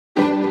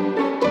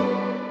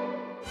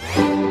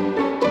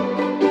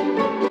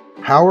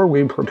How are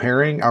we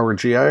preparing our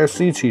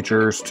GISD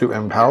teachers to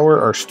empower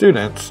our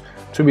students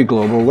to be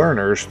global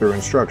learners through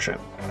instruction?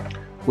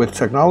 With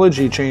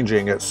technology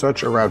changing at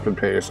such a rapid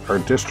pace, our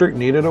district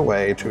needed a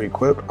way to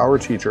equip our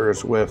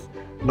teachers with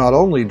not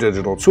only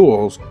digital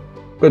tools,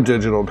 but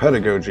digital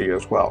pedagogy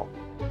as well.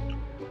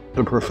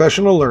 The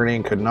professional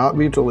learning could not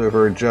be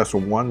delivered just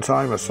one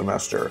time a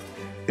semester.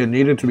 It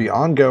needed to be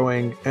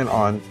ongoing and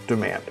on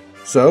demand.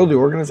 So the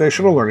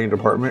Organizational Learning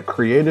Department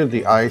created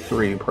the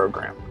I3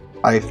 program.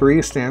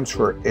 I3 stands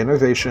for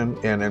Innovation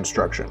in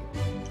Instruction.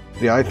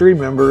 The I3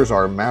 members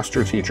are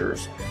master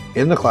teachers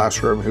in the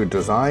classroom who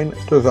design,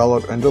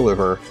 develop, and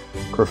deliver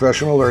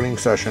professional learning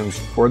sessions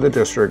for the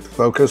district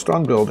focused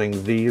on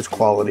building these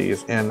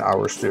qualities in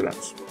our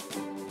students.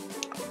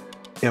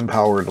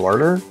 Empowered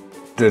learner,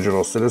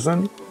 digital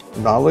citizen,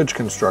 knowledge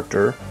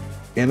constructor,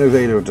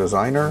 innovative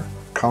designer,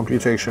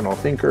 computational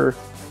thinker,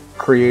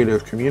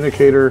 creative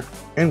communicator,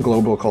 and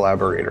global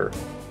collaborator.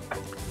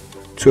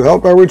 To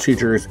help our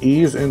teachers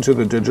ease into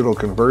the digital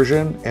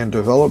conversion and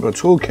develop a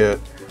toolkit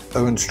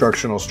of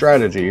instructional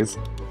strategies,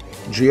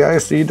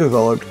 GISD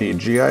developed the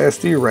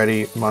GISD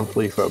Ready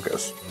Monthly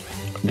Focus.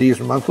 These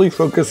monthly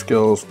focus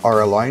skills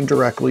are aligned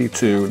directly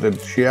to the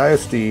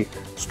GISD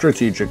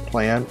Strategic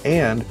Plan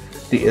and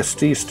the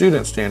ISTE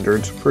Student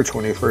Standards for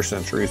 21st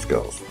Century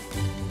Skills.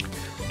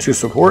 To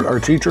support our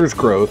teachers'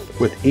 growth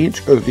with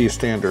each of these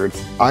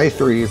standards,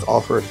 I3s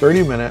offer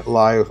 30-minute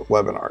live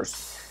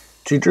webinars.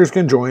 Teachers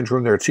can join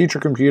from their teacher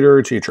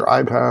computer, teacher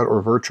iPad,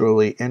 or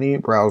virtually any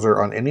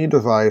browser on any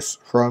device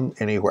from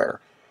anywhere.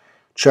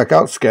 Check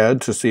out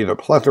Sched to see the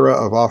plethora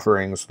of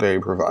offerings they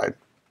provide.